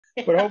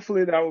but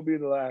hopefully that will be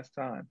the last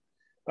time.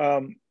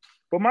 Um,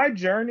 but my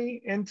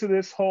journey into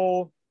this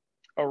whole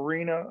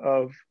arena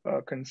of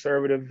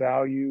conservative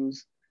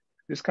values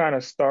just kind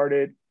of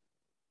started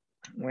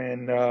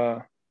when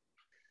the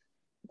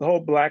whole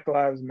Black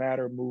Lives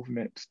Matter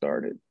movement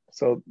started.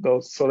 So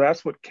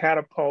that's what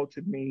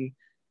catapulted me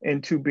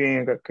into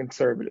being a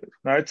conservative.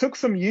 Now it took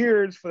some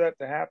years for that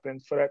to happen,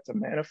 for that to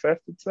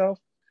manifest itself,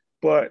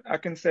 but I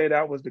can say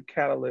that was the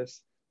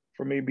catalyst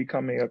for me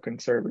becoming a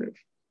conservative.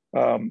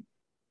 Um,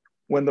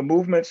 when the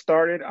movement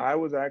started, I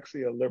was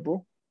actually a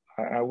liberal.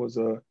 I was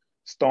a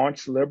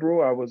staunch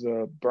liberal. I was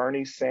a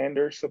Bernie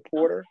Sanders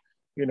supporter,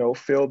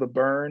 feel the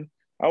burn.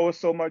 I was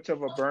so much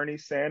of a Bernie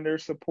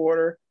Sanders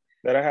supporter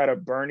that I had a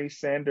Bernie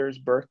Sanders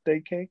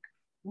birthday cake.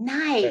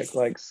 Nice.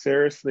 Like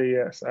seriously,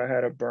 yes, I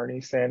had a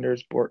Bernie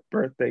Sanders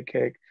birthday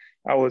cake.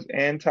 I was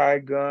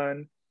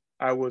anti-gun.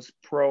 I was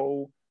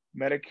pro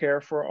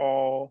Medicare for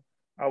all.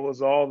 I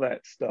was all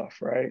that stuff,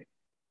 right?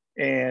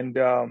 And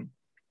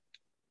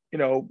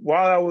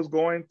while I was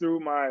going through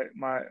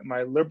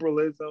my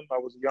liberalism, I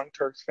was a Young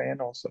Turks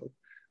fan also.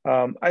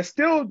 I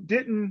still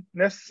didn't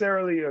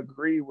necessarily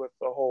agree with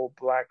the whole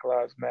Black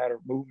Lives Matter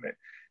movement,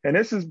 and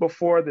this is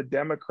before the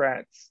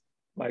Democrats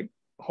like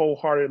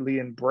wholeheartedly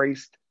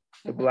embraced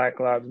the Mhm. Black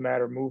Lives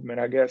Matter movement.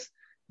 I guess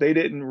they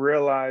didn't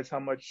realize how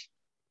much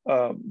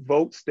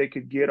votes they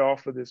could get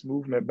off of this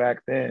movement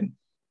back then.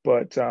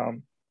 But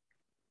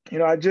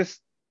I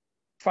just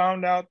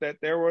found out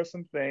that there were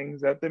some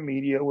things that the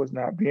media was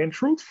not being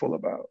truthful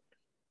about,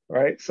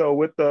 right? So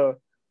with the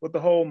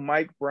whole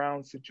Mike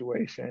Brown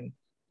situation,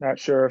 not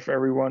sure if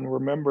everyone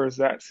remembers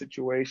that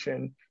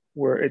situation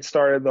where it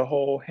started the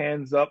whole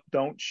hands up,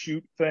 don't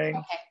shoot thing.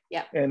 Okay.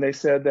 Yeah. And they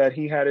said that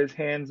he had his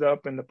hands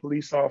up and the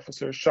police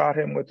officer shot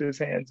him with his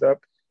hands up.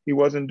 He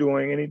wasn't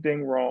doing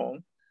anything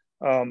wrong.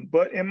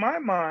 But in my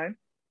mind,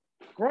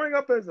 growing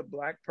up as a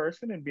Black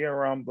person and being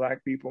around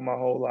Black people my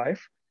whole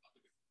life,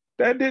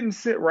 that didn't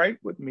sit right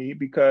with me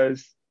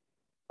because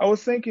I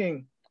was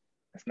thinking,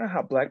 that's not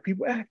how Black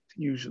people act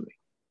usually.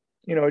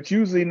 It's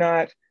usually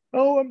not,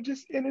 oh, I'm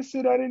just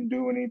innocent. I didn't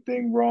do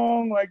anything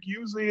wrong. Like,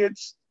 usually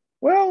it's,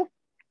 well,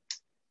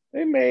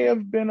 they may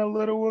have been a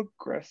little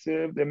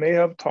aggressive. They may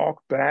have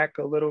talked back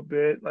a little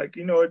bit. Like,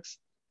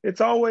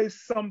 it's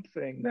always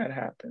something that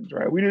happens,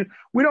 right?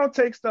 We don't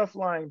take stuff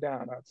lying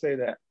down. I'd say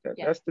that.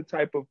 Yeah. That's the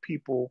type of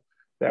people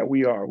that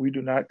we are. We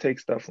do not take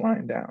stuff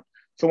lying down.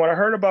 So when I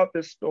heard about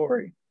this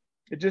story,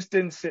 it just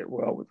didn't sit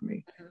well with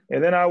me. Mhm.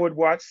 And then I would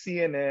watch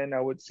CNN. I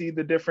would see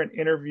the different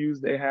interviews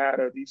they had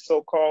of these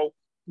so-called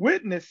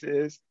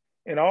witnesses,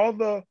 and all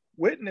the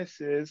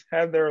witnesses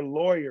had their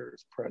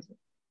lawyers present.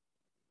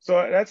 So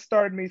that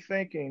started me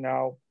thinking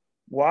now,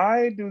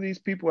 why do these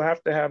people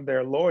have to have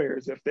their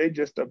lawyers if they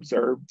just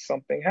observed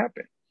something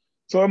happen?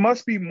 So it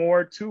must be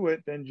more to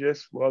it than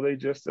just, well, they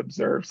just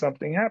observed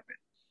something happen.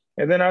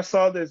 And then I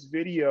saw this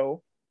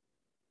video,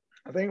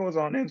 I think it was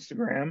on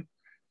Instagram,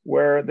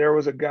 where there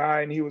was a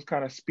guy and he was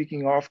kind of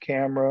speaking off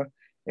camera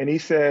and he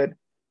said,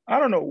 I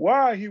don't know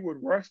why he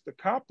would rush the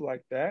cop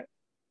like that.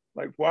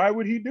 Like, why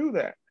would he do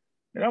that?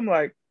 And I'm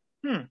like,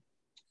 hmm,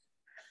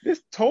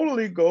 this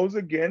totally goes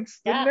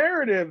against the Yeah.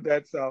 narrative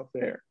that's out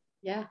there.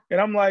 Yeah. And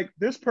I'm like,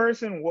 this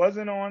person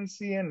wasn't on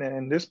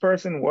CNN. This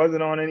person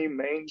wasn't on any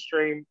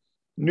mainstream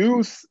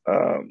news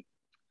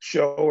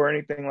show or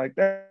anything like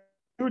that.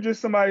 It was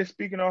just somebody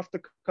speaking off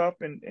the cuff,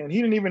 and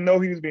he didn't even know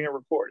he was being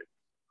recorded.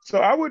 So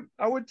I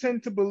would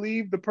tend to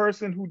believe the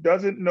person who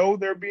doesn't know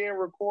they're being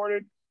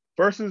recorded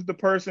versus the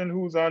person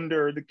who's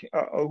under the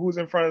who's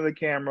in front of the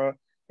camera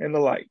and the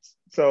lights.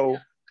 Yeah. So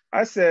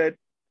I said,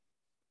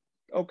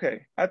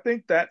 okay, I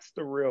think that's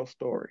the real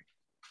story.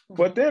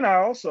 But Mhm. then I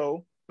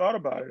also thought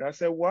about it. I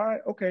said, why?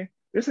 Okay,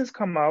 this has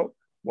come out.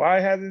 Why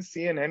hasn't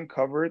CNN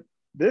covered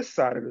this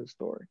side of the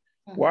story?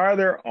 Mhm. Why are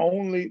they're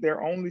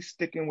only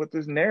sticking with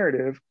this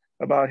narrative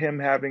about him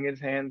having his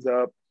hands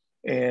up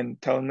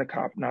and telling the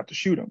cop not to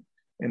shoot him,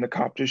 and the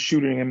cop just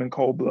shooting him in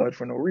cold blood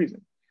for no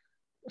reason?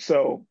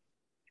 So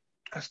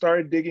I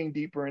started digging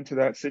deeper into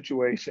that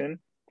situation,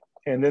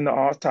 and then the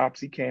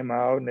autopsy came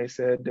out, and they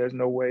said there's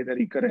no way that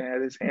he could have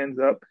had his hands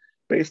up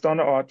based on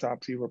the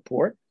autopsy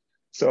report.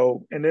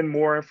 So, and then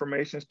more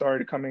information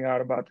started coming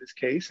out about this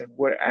case and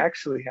what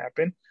actually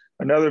happened.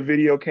 Another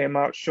video came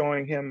out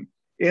showing him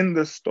in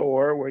the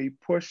store where he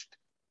pushed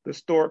the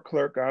store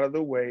clerk out of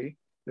the way.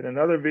 Then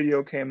another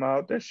video came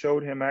out that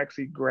showed him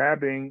actually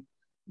grabbing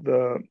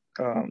the,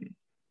 I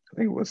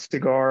think it was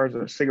cigars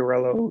or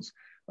cigarillos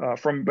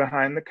from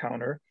behind the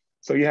counter.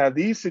 So you have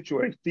these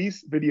situations,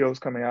 these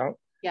videos coming out.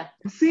 Yeah.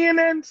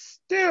 CNN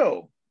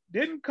still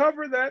didn't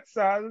cover that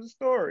side of the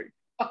story.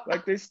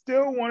 Like they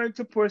still wanted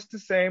to push the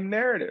same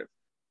narrative.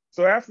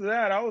 So after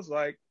that, I was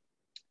like,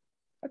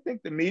 I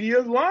think the media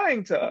is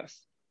lying to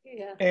us.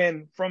 Yeah.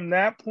 And from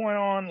that point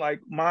on,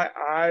 like my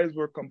eyes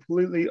were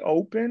completely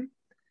open,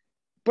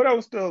 but I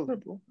was still a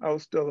liberal. I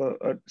was still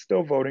a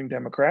still voting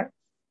Democrat.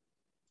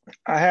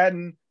 I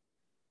hadn't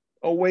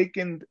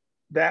awakened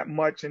that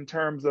much in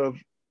terms of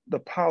the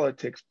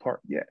politics part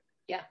yet.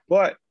 Yeah.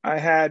 But I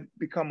had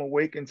become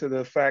awakened to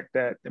the fact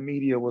that the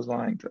media was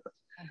lying to us.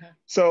 Hmm.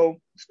 So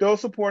still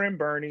supporting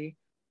Bernie.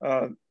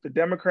 The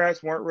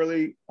Democrats weren't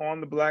really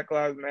on the Black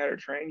Lives Matter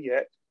train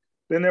yet.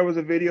 Then there was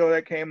a video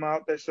that came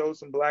out that showed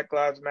some Black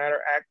Lives Matter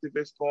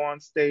activists go on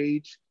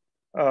stage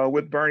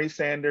with Bernie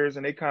Sanders,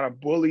 and they kind of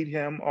bullied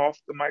him off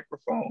the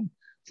microphone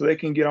so they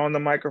can get on the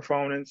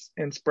microphone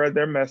and spread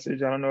their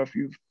message. I don't know if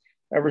you've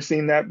ever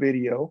seen that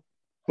video,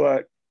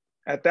 but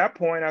at that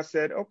point I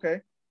said,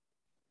 okay,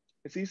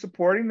 is he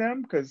supporting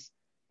them? Because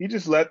he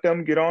just let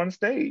them get on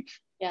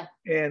stage. Yeah.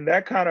 And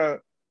that kind of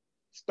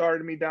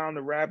started me down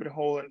the rabbit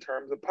hole in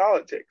terms of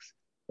politics.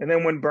 And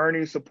then when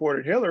Bernie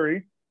supported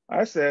Hillary,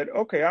 I said,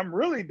 okay, I'm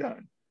really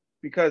done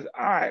because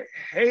I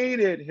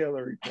hated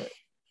Hillary Clinton.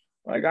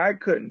 Like I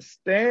couldn't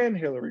stand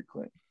Hillary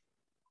Clinton.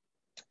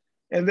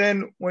 And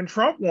then when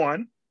Trump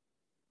won,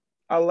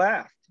 I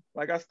laughed.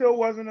 Like I still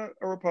wasn't a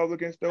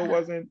Republican, still Uh-huh.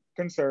 wasn't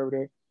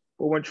conservative.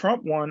 But when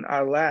Trump won,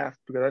 I laughed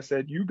because I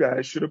said, you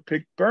guys should have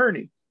picked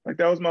Bernie. Like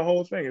that was my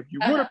whole thing. If you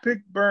would Uh-huh. have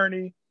picked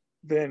Bernie,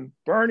 then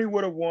Bernie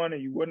would have won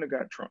and you wouldn't have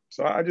got Trump.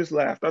 So I just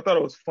laughed. I thought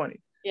it was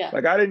funny. Yeah.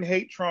 Like I didn't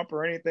hate Trump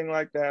or anything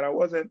like that. I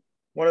wasn't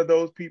one of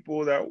those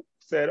people that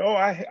said, oh,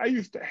 I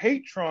used to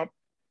hate Trump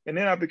and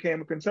then I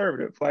became a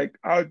conservative. Like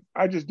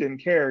I just didn't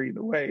care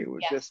either way. It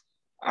was Yeah. just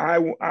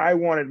I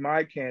wanted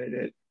my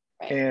candidate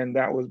Right. and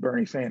that was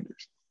Bernie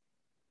Sanders.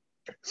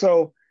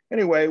 So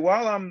anyway,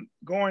 while I'm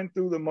going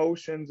through the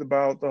motions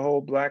about the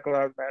whole Black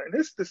Lives Matter, and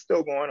this is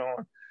still going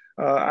on,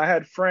 I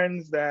had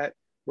friends that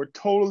were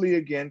totally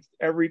against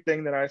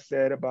everything that I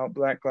said about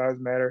Black Lives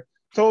Matter,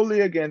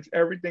 totally against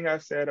everything I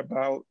said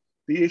about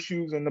the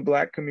issues in the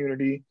Black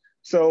community.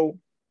 So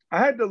I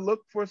had to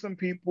look for some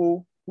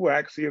people who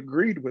actually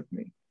agreed with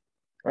me,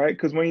 right?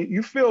 Because when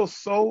you feel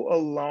so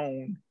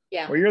alone,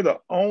 Yeah. where you're the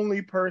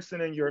only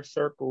person in your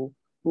circle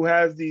who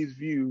has these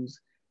views,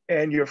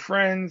 and your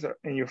friends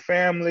and your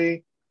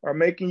family are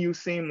making you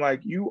seem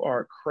like you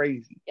are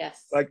crazy.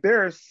 Yes. Like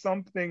there is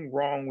something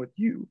wrong with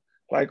you.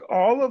 Like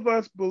all of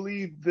us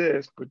believe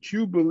this, but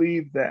you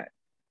believe that.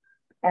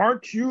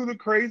 Aren't you the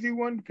crazy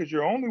one? Because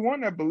you're the only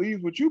one that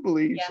believes what you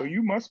believe, Yeah. so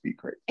you must be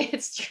crazy.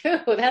 It's true.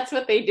 That's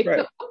what they do.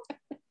 Right.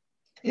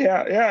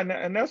 Yeah, yeah,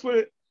 and that's what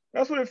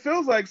it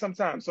feels like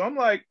sometimes. So I'm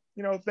like,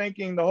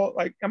 thinking the whole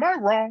like, am I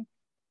wrong?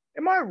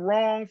 Am I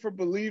wrong for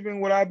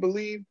believing what I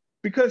believe?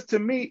 Because to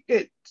me,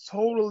 it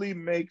totally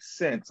makes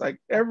sense. Like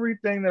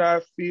everything that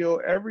I feel,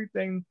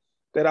 everything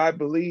that I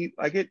believe,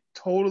 like it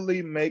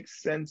totally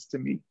makes sense to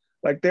me.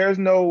 Like there's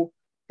no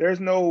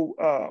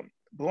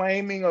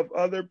blaming of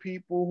other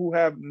people who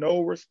have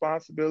no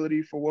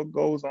responsibility for what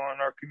goes on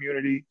in our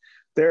community.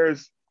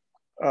 There's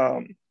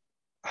um,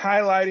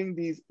 highlighting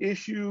these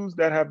issues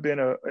that have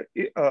been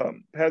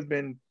has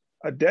been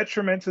a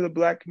detriment to the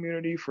Black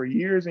community for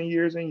years and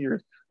years and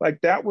years.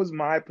 Like that was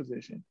my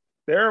position.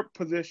 Their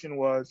position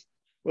was,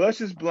 well, let's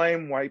just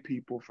blame white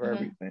people for Hmm.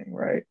 everything,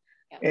 right?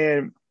 Yeah.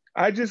 And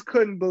I just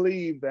couldn't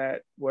believe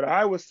that what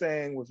I was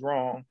saying was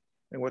wrong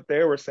and what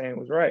they were saying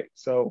was right.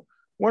 So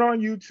went on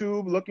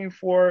YouTube looking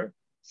for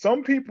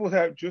some people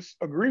that just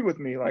agreed with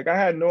me. Like I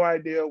had no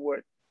idea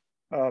what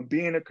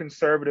being a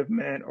conservative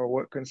meant or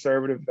what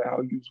conservative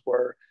values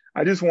were.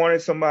 I just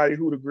wanted somebody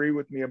who'd agree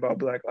with me about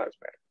Black Lives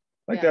Matter.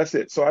 Like Yeah. that's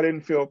it. So I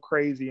didn't feel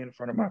crazy in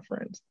front of my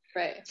friends.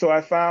 Right. So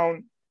I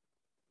found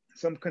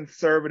some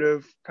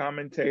conservative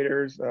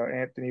commentators,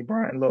 Anthony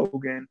Brian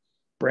Logan,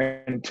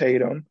 Brandon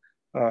Tatum,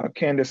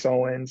 Candace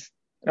Owens.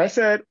 And I Right.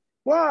 said,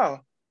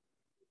 wow,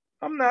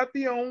 I'm not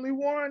the only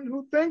one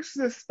who thinks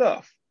this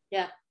stuff.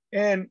 Yeah.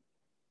 And,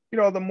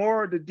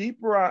 the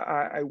deeper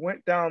I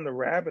went down the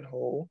rabbit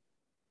hole,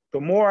 the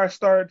more I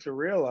started to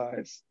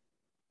realize,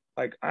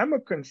 like, I'm a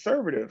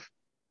conservative.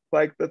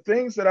 Like the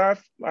things that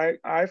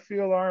I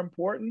feel are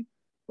important,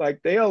 like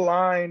they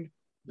aligned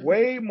Hmm.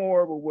 way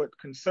more with what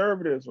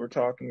conservatives were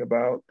talking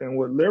about than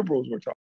what liberals were talking.